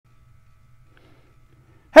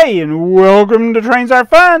Hey, and welcome to Trains Are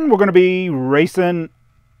Fun. We're going to be racing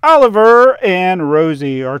Oliver and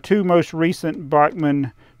Rosie, our two most recent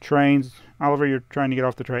Bachmann trains. Oliver, you're trying to get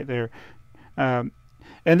off the track there. And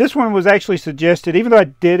this one was actually suggested, even though I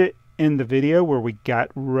did it in the video where we got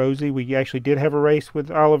Rosie, we actually did have a race with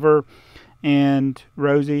Oliver and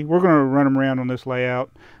Rosie. We're going to run them around on this layout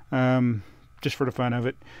just for the fun of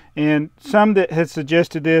it. And some that had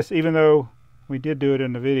suggested this, even though we did do it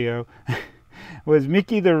in the video, was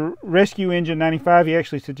Mickey the Rescue Engine 95. He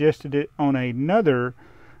actually suggested it on another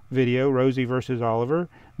video, Rosie versus Oliver.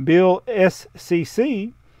 Bill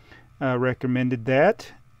SCC recommended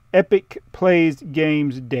that. Epic Plays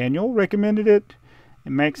Games Daniel recommended it.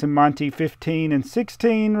 And Max and Monty 15 and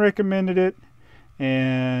 16 recommended it.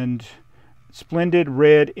 And Splendid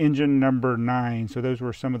Red Engine number 9. So those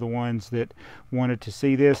were some of the ones that wanted to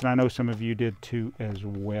see this, and I know some of you did too as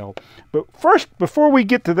well. But first, before we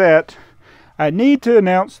get to that, I need to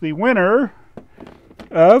announce the winner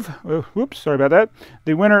of, whoops, sorry about that,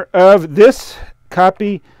 the winner of this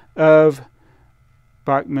copy of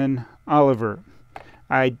Bachmann Oliver.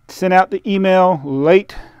 I sent out the email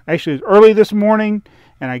late, actually it was early this morning,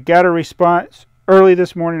 and I got a response early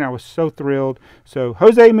this morning. I was so thrilled. So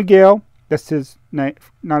Jose Miguel, that's his name,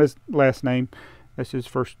 not his last name, that's his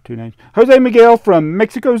first two names. Jose Miguel from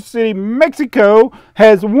Mexico City, Mexico,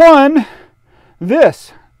 has won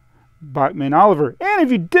this Bachmann Oliver. And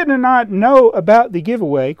if you did not know about the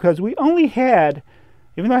giveaway, because we only had,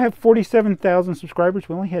 even though I have 47,000 subscribers,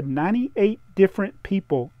 we only had 98 different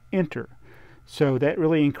people enter. So that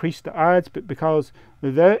really increased the odds, but because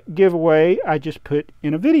that giveaway I just put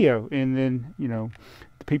in a video, and then, you know,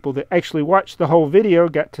 the people that actually watched the whole video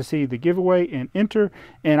got to see the giveaway and enter.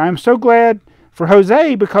 And I'm so glad for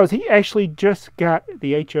Jose, because he actually just got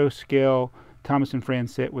the HO scale Thomas and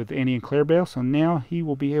Friends set with Annie and Claire Bell, so now he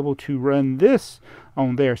will be able to run this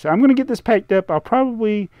on there. So I'm going to get this packed up. I'll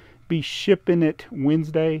probably be shipping it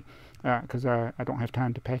Wednesday because I don't have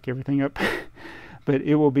time to pack everything up. But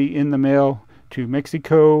it will be in the mail to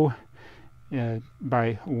Mexico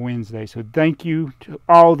by Wednesday. So thank you to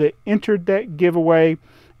all that entered that giveaway,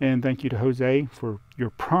 and thank you to Jose for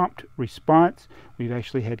your prompt response. We've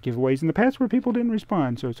actually had giveaways in the past where people didn't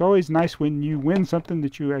respond, so it's always nice when you win something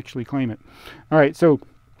that you actually claim it. All right, so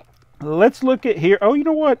let's look at here. Oh, you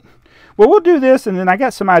know what? Well, we'll do this, and then I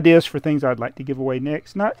got some ideas for things I'd like to give away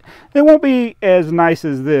next. It won't be as nice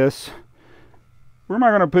as this. Where am I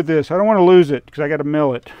going to put this? I don't want to lose it because I got to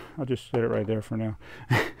mail it. I'll just set it right there for now.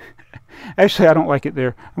 Actually, I don't like it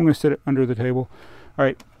there. I'm going to set it under the table. All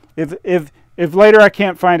right. If later I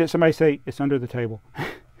can't find it, somebody say it's under the table.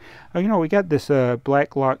 Oh, you know, we got this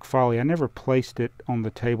Black Lock Folly. I never placed it on the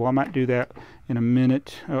table. I might do that in a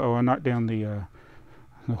minute. Uh-oh, I knocked down the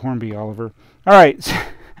Hornby Oliver. All right.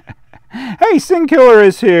 Hey, Sin Killer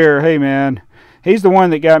is here. Hey, man. He's the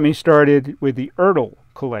one that got me started with the Ertl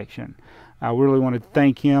collection. I really want to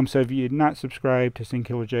thank him. So if you did not subscribe to Sin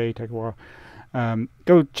Killer J, take a while.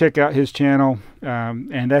 Go check out his channel.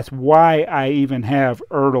 And that's why I even have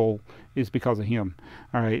Ertl, is because of him.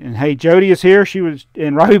 All right. And hey, Jody is here. She was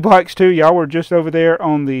in Robbie Blocks too. Y'all were just over there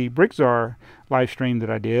on the Brick Tsar live stream that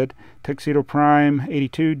I did. Tuxedo Prime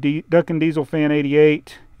 82, Duck and Diesel Fan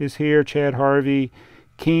 88 is here. Chad Harvey,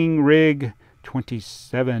 King Rig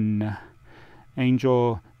 27,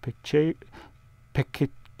 Angel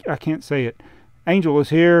I can't say it. Angel is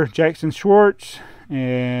here. Jackson Schwartz,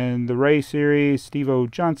 and the Ray Series, Steve-O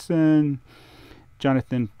Johnson,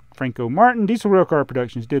 Jonathan Franco Martin, Diesel Railcar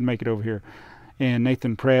Productions did make it over here, and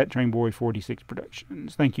Nathan Pratt, Train Boy 46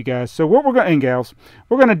 Productions. Thank you guys. So what we're going to, and gals,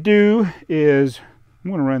 what we're going to do is, I'm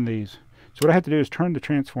going to run these. So what I have to do is turn the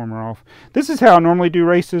transformer off. This is how I normally do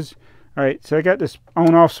races. All right, so I got this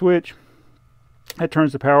on-off switch. That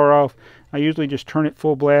turns the power off. I usually just turn it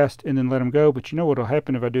full blast and then let them go, but you know what will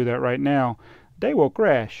happen if I do that right now? They will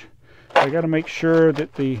crash. So I got to make sure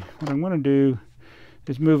that what I'm going to do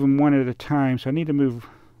is move them one at a time. So I need to move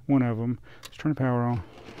one of them. Let's turn the power on.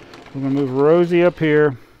 We're going to move Rosie up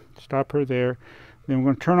here, stop her there. Then we're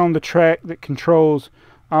going to turn on the track that controls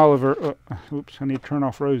Oliver. Oops, I need to turn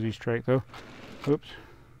off Rosie's track though. Oops.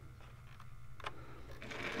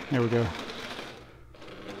 There we go.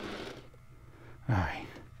 All right,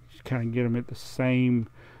 just kind of get them at the same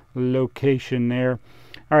location there.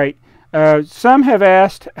 All right, some have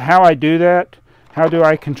asked how I do that. How do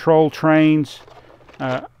I control trains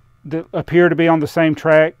that appear to be on the same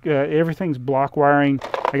track? Everything's block wiring.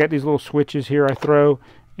 I got these little switches here I throw,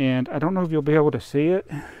 and I don't know if you'll be able to see it.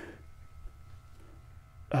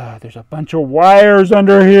 There's a bunch of wires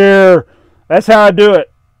under here. That's how I do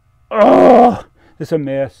it. Oh, it's a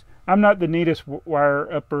mess. I'm not the neatest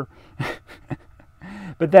wire upper.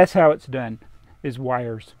 But that's how it's done, is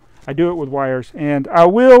wires. I do it with wires. And I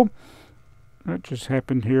will... That just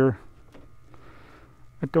happened here.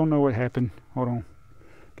 I don't know what happened. Hold on.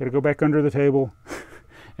 Got to go back under the table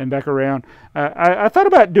and back around. I thought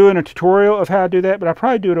about doing a tutorial of how to do that, but I'll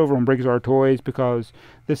probably do it over on Briggsar Toys because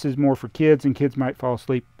this is more for kids, and kids might fall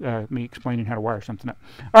asleep me explaining how to wire something up.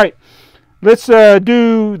 All right, let's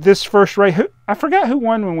do this first race. I forgot who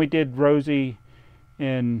won when we did Rosie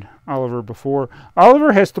and Oliver before.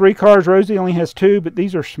 Oliver has 3 cars. Rosie only has 2, but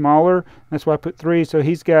these are smaller. That's why I put 3. So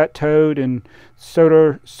he's got Toad and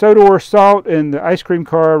Soda or Salt, and the ice cream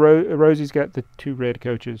car. Rosie's got the 2 red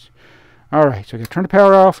coaches. All right, so I got to turn the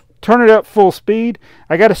power off, turn it up full speed.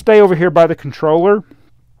 I got to stay over here by the controller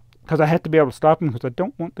because I have to be able to stop them because I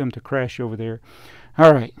don't want them to crash over there.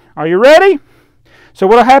 All right, are you ready? So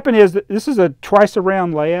what will happen is that this is a twice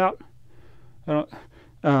around layout.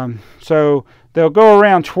 So they'll go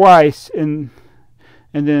around twice, and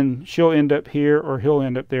then she'll end up here or he'll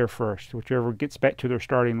end up there first. Whichever gets back to their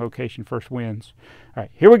starting location first wins. All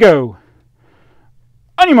right, here we go.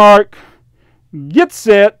 On your mark, get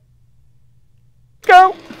set,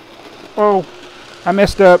 go. Oh, I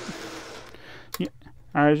messed up.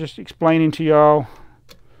 I was just explaining to y'all.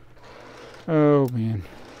 Oh, man.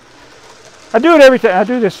 I do it every time. I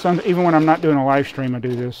do this even when I'm not doing a live stream. I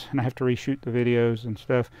do this, and I have to reshoot the videos and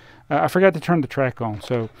stuff. I forgot to turn the track on.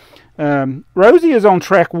 So Rosie is on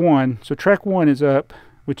track 1. So track 1 is up,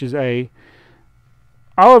 which is A.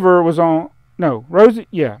 Oliver was on... No, Rosie...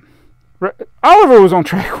 Yeah. Oliver was on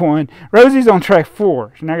track 1. Rosie's on track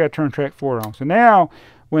 4. So now I got to turn track 4 on. So now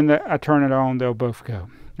when I turn it on, they'll both go.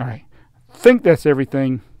 All right. I think that's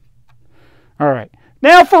everything. All right.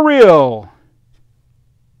 Now for real.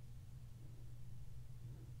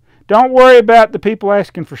 Don't worry about the people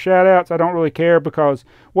asking for shout-outs. I don't really care because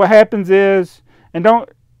what happens is, and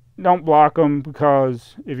don't block them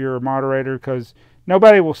because if you're a moderator, because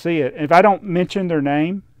nobody will see it. If I don't mention their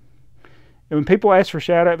name, and when people ask for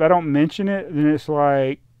shout-out, if I don't mention it, then it's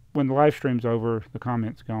like when the live stream's over, the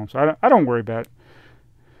comments gone. So I don't worry about it.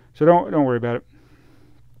 So don't worry about it.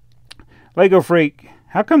 Lego Freak,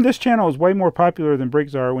 how come this channel is way more popular than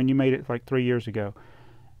Briggsar when you made it like 3 years ago?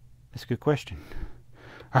 That's a good question.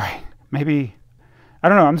 All right, maybe, I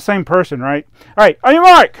don't know, I'm the same person, right? All right, on your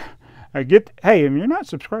mark. Hey, if you're not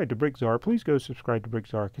subscribed to Briggsar, please go subscribe to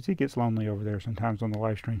Briggsar because he gets lonely over there sometimes on the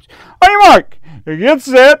live streams. On your mark, get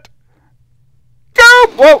set, go!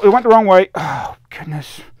 Whoa, it went the wrong way. Oh,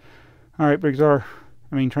 goodness. All right, Briggsar,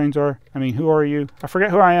 Trainsar, who are you? I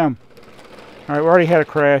forget who I am. All right, we already had a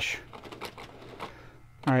crash.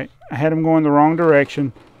 All right, I had him going the wrong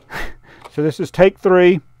direction. So this is take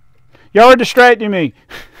 3. Y'all are distracting me.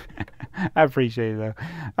 I appreciate it, though.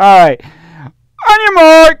 All right. On your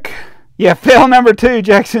mark. Yeah, fail number 2,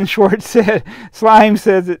 Jackson Schwartz said. Slime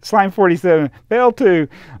says it. Slime 47. Fail 2.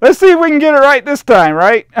 Let's see if we can get it right this time,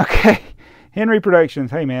 right? Okay. Henry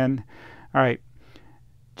Productions. Hey, man. All right.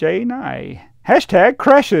 J Nye. Hashtag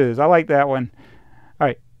crashes. I like that one. All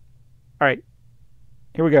right. All right.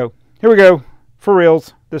 Here we go. Here we go. For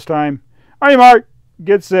reals this time. On your mark.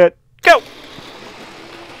 Get set. Go.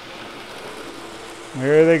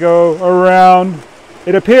 There they go around.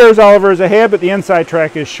 It appears Oliver is ahead, but the inside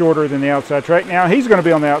track is shorter than the outside track. Now he's going to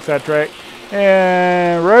be on the outside track.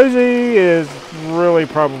 And Rosie is really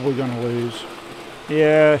probably going to lose.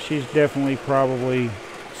 Yeah, she's definitely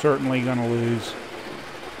certainly going to lose.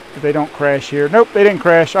 If they don't crash here. Nope, they didn't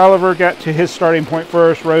crash. Oliver got to his starting point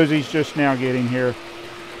first. Rosie's just now getting here.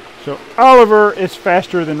 So Oliver is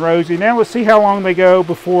faster than Rosie. Now let's see how long they go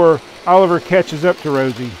before Oliver catches up to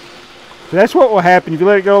Rosie. So that's what will happen. If you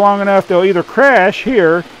let it go long enough, they'll either crash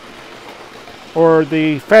here or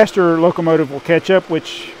the faster locomotive will catch up,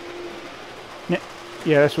 which, yeah,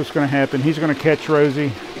 that's what's going to happen. He's going to catch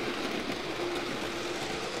Rosie.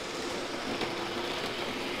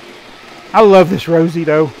 I love this Rosie,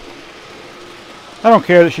 though. I don't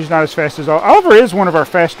care that she's not as fast as Oliver is one of our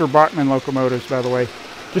faster Bachmann locomotives, by the way.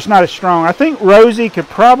 Just not as strong. I think Rosie could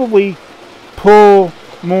probably pull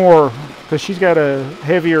more because she's got a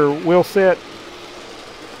heavier wheel set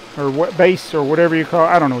or what base or whatever you call it.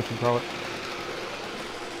 I don't know what you call it.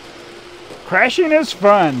 Crashing is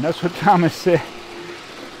fun. That's what Thomas said.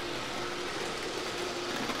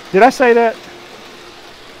 Did I say that?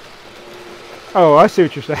 Oh, I see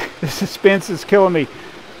what you're saying. The suspense is killing me.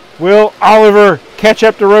 Will Oliver catch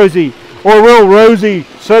up to Rosie? Or will Rosie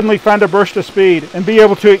suddenly find a burst of speed and be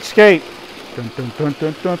able to escape? Dun, dun, dun,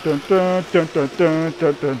 dun, dun, dun, dun, dun, dun, dun,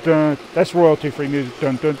 dun, dun, dun. That's royalty-free music.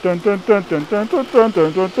 Dun, dun, dun, dun, dun, dun, dun, dun, dun,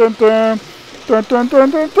 dun, dun, dun, dun. Dun, dun,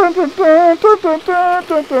 dun, dun, dun, dun, dun, dun, dun, dun,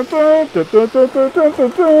 dun, dun, dun, dun, dun,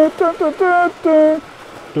 dun, dun, dun, dun, dun.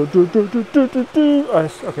 Okay,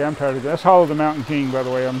 I'm tired of this. That's Hollow the Mountain King, by the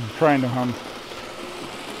way. I'm trying to hum.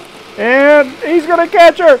 And he's going to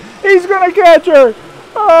catch her. He's going to catch her.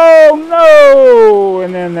 Oh, no.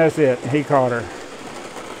 And then that's it. He caught her.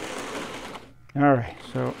 All right.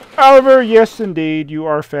 So, Oliver, yes, indeed, you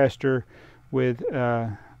are faster with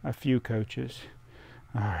a few coaches.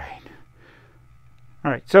 All right.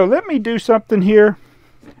 All right. So, let me do something here.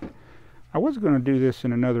 I was going to do this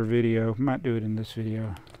in another video. Might do it in this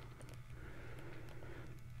video.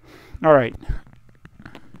 All right.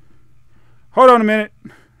 Hold on a minute.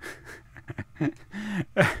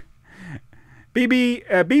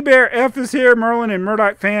 B-Bear F is here. Merlin and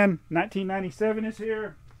Murdoch Fan 1997 is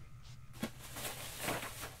here.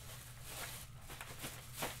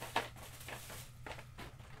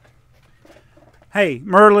 Hey,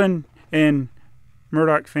 Merlin and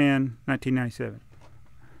Murdoch Fan 1997.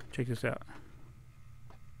 Check this out.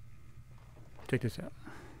 Check this out.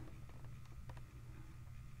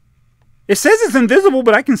 It says it's invisible,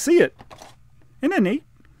 but I can see it. Isn't that neat?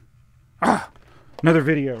 Ah, another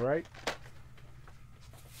video, right?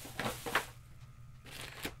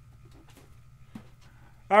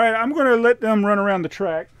 All right, I'm going to let them run around the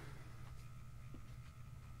track.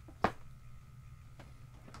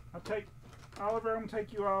 Oliver, I'm going to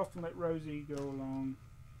take you off and let Rosie go along.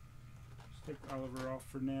 Take Oliver off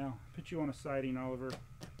for now. Put you on a siding, Oliver.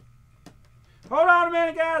 Hold on a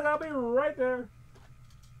minute, guys. I'll be right there.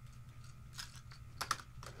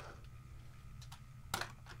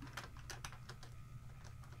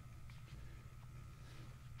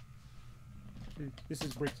 This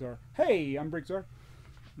is Tsar. Hey, I'm Tsar.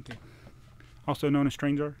 Okay. Also known as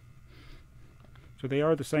Tsar. So they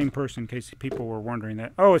are the same person, in case people were wondering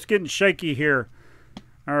that. Oh, it's getting shaky here.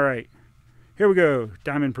 All right. Here we go.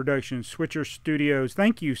 Diamond Productions, Switcher Studios.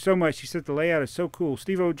 Thank you so much. He said the layout is so cool.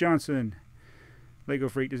 Steve O. Johnson, Lego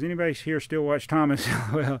Freak. Does anybody here still watch Thomas?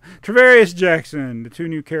 Well, Travarius Jackson. The two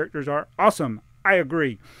new characters are awesome. I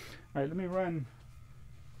agree. All right, let me run.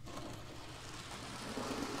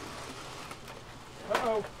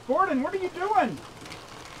 Uh-oh. Gordon, what are you doing?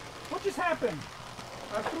 What just happened?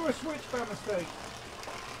 I threw a switch by mistake.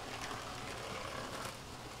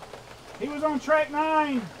 He was on track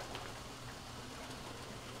 9.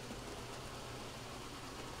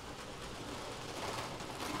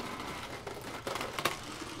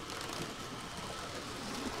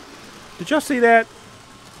 Did y'all see that?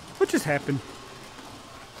 What just happened?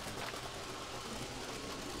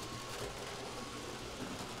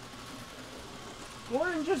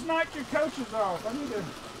 Gordon just knocked your coaches off. I need to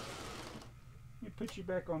put you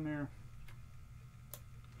back on there.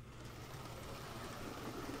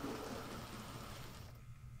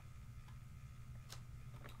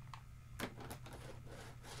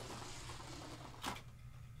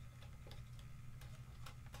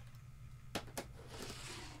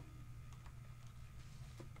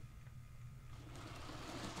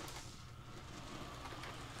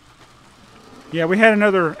 Yeah, we had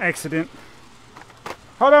another accident.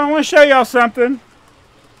 Hold on, I want to show y'all something.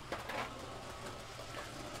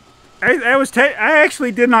 I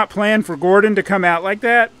actually did not plan for Gordon to come out like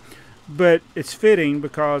that, but it's fitting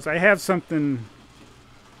because I have something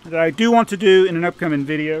that I do want to do in an upcoming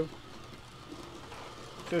video.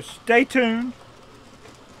 So stay tuned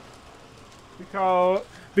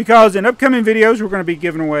because in upcoming videos we're going to be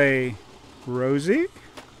giving away Rosie,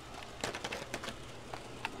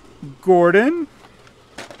 Gordon,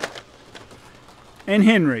 and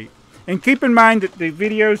Henry. And keep in mind that the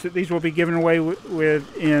videos that these will be given away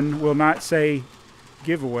will not say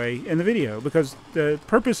giveaway in the video, because the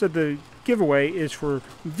purpose of the giveaway is for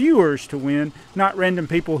viewers to win, not random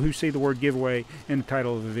people who see the word giveaway in the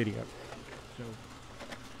title of the video. So,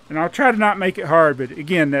 and I'll try to not make it hard, but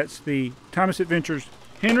again, that's the Thomas Adventures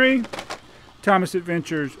Henry, Thomas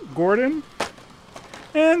Adventures Gordon,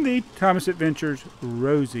 and the Thomas Adventures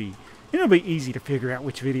Rosie. It'll be easy to figure out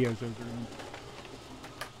which videos those are in.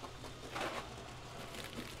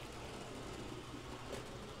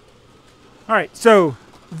 Alright, so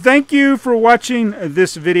thank you for watching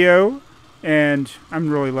this video, and I'm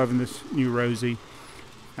really loving this new Rosie.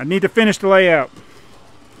 I need to finish the layout.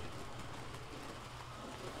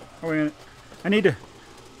 Oh, wait a minute. I need to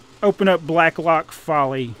open up Blacklock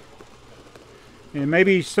Folly. And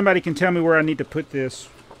maybe somebody can tell me where I need to put this.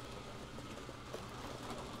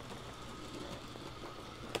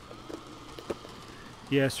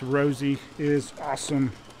 Yes, Rosie is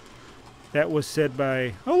awesome. That was said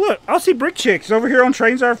by... Oh, look! Aussie Brick Chicks over here on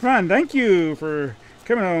Trains Are Fun. Thank you for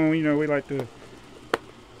coming on. You know, we like to...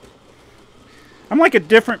 I'm like a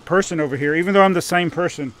different person over here, even though I'm the same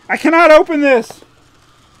person. I cannot open this!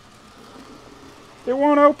 It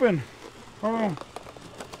won't open. Hold on.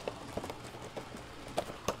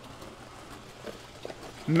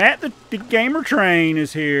 Matt the gamer train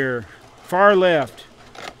is here. Far left.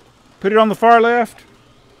 Put it on the far left.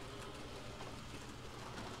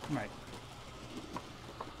 Right.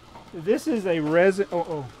 This is a resin.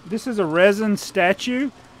 This is a resin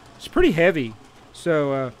statue. It's pretty heavy.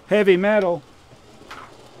 So heavy metal.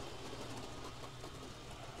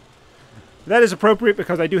 That is appropriate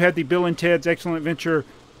because I do have the Bill and Ted's Excellent Adventure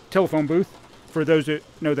telephone booth, for those that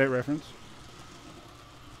know that reference.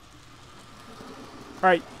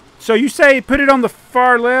 Alright, so you say put it on the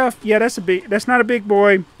far left. Yeah, that's not a big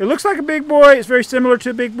boy. It looks like a big boy. It's very similar to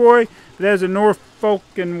a big boy. But that is a Norfolk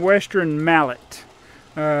and Western mallet.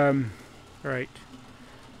 Alright.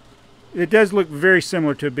 It does look very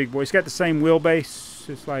similar to a big boy. It's got the same wheelbase.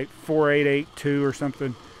 It's like 4882 or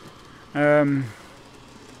something.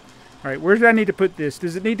 Alright, where do I need to put this?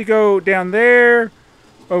 Does it need to go down there?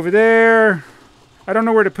 Over there? I don't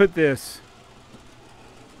know where to put this.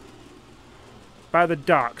 By the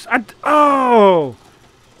docks. Oh!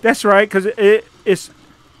 That's right, because it's...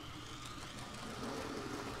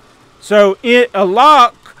 So, a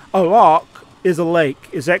lock is a lake.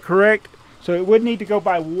 Is that correct? So it would need to go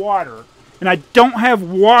by water. And I don't have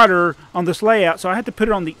water on this layout, so I have to put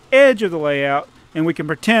it on the edge of the layout, and we can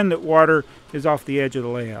pretend that water is off the edge of the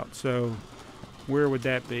layout. So where would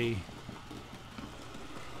that be?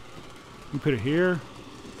 You put it here?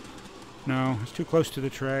 No, it's too close to the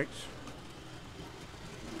tracks.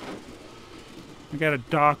 I got a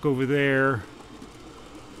dock over there.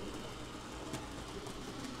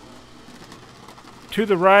 To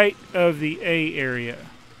the right of the A area.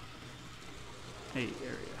 A area.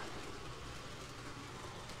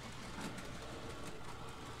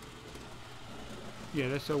 Yeah,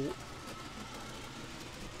 that's a...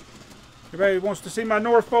 Everybody wants to see my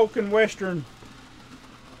Norfolk and Western.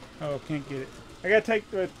 Oh, can't get it. I gotta take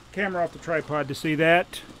the camera off the tripod to see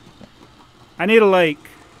that. I need a lake.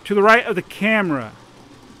 To the right of the camera.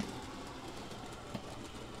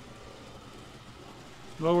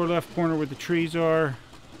 Lower left corner where the trees are.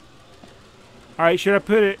 Alright, should I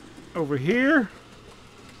put it over here?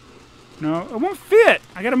 No, it won't fit.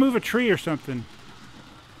 I gotta move a tree or something.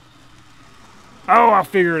 Oh, I'll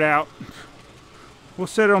figure it out. We'll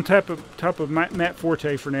set it on top of Matt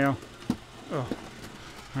Forte for now. Oh, all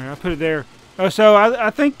right, I'll put it there. Oh, so I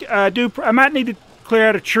think I might need to clear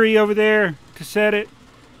out a tree over there to set it.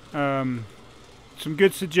 Some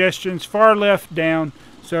good suggestions. Far left down.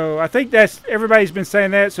 So I think everybody's been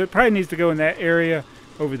saying that. So it probably needs to go in that area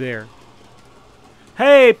over there.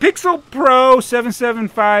 Hey, Pixel Pro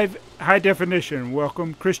 775 high definition.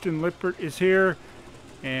 Welcome. Christian Lippert is here.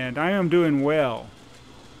 And I am doing well.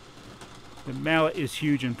 The mallet is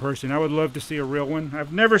huge in person. I would love to see a real one.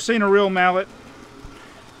 I've never seen a real mallet.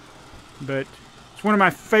 But it's one of my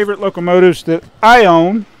favorite locomotives that I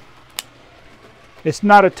own. It's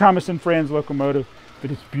not a Thomas and Friends locomotive,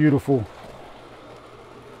 but it's beautiful.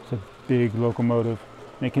 It's a big locomotive.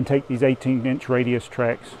 And it can take these 18-inch radius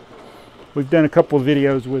tracks. We've done a couple of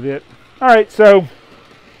videos with it. Alright, so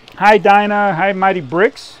hi Dinah, hi Mighty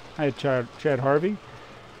Bricks, hi Chad Harvey.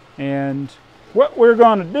 And what we're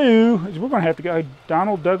going to do is we're going to have to go.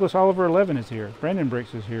 Donald Douglas Oliver 11 is here. Brandon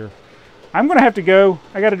Bricks is here. I'm going to have to go.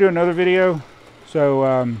 I got to do another video. So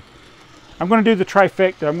I'm going to do the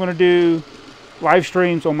trifecta. I'm going to do live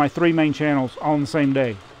streams on my 3 main channels all on the same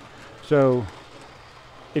day. So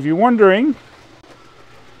if you're wondering,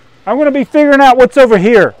 I'm going to be figuring out what's over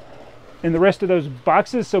here in the rest of those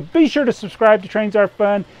boxes. So be sure to subscribe to Trains Are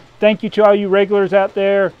Fun. Thank you to all you regulars out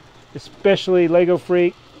there, especially Lego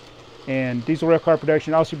Freak and Diesel Railcar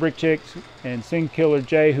Production, Aussie Brick Chicks, and Sing Killer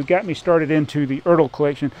J, who got me started into the Ertl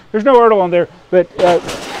collection. There's no Ertl on there, but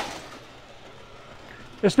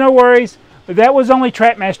there's no worries. That was only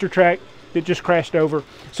Trackmaster track that just crashed over.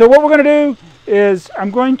 So what we're going to do is I'm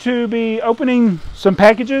going to be opening some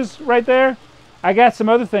packages right there. I got some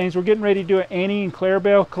other things. We're getting ready to do an Annie and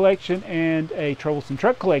Clarabelle collection and a Troublesome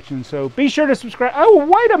Truck collection. So be sure to subscribe. Oh,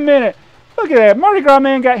 wait a minute. Look at that. Mardi Gras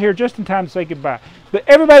Man got here just in time to say goodbye. But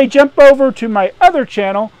everybody jump over to my other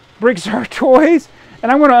channel, Bricks Are Toys, and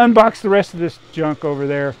I'm going to unbox the rest of this junk over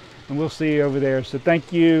there, and we'll see you over there. So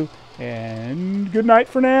thank you, and good night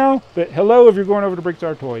for now. But hello if you're going over to Bricks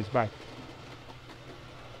Are Toys. Bye.